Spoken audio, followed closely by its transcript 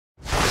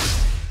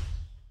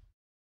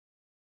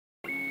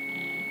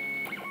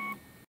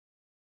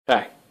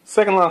Okay,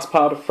 second last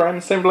part of frame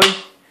assembly.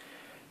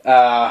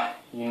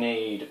 You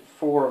need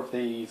 4 of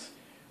these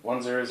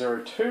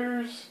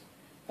 1002s,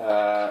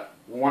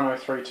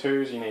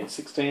 1032s, you need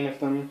 16 of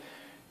them,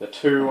 the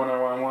 2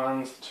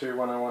 1011s, the 2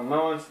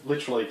 1019s,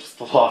 literally just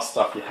the last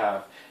stuff you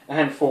have,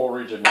 and 4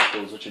 rigid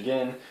knuckles, which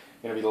again are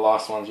going to be the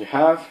last ones you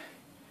have.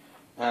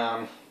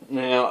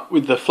 Now,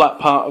 with the flat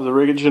part of the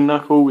rigid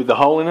knuckle with the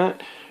hole in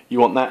it, you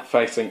want that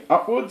facing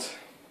upwards,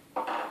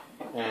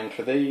 and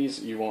for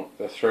these you want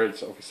the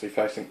threads obviously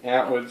facing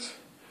outwards,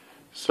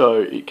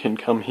 so it can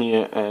come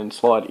here and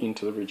slide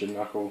into the rigid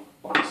knuckle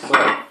like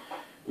so.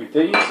 With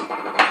these,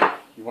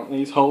 you want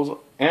these holes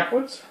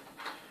outwards,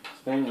 so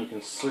then you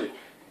can slip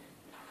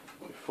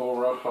your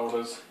 4 rod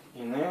holders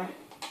in there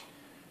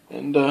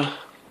and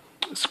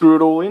screw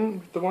it all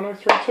in with the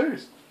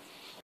 1032s.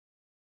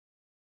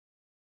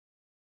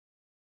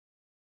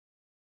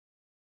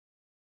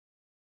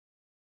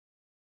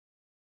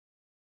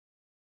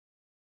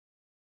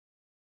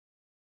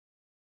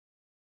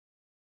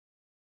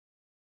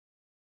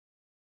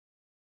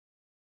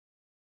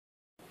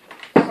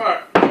 So,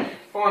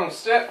 final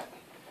step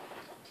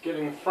to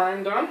getting the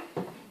frame done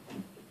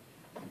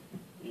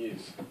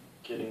is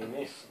getting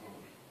this on.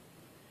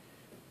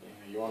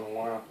 Now you want to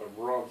line up the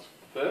rods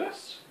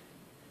first,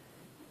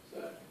 so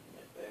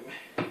get them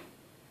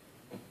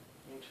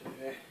into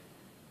their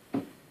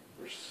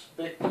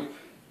respective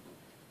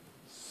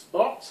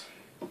spots.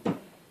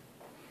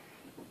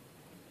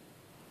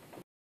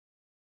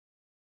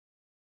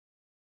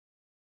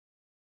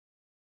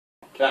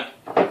 Okay,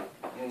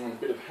 and a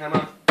bit of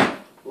hammer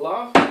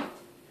love,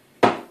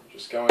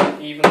 just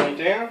going evenly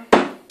down.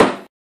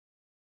 I'm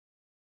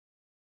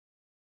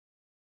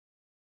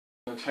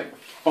going to take the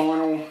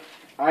final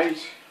 8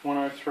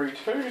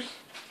 1032s,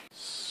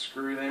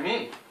 screw them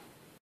in.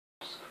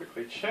 Just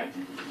quickly check.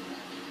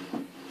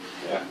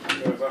 Yeah,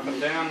 it goes up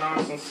and down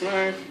nice and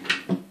smooth.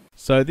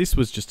 So this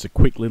was just a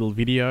quick little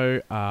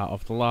video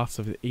of the last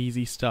of the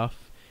easy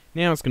stuff.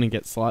 Now it's going to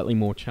get slightly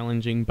more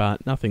challenging,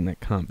 but nothing that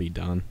can't be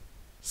done.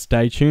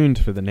 Stay tuned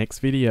for the next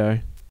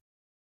video.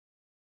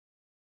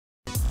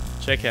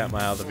 Check out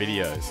my other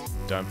videos.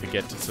 Don't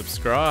forget to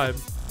subscribe.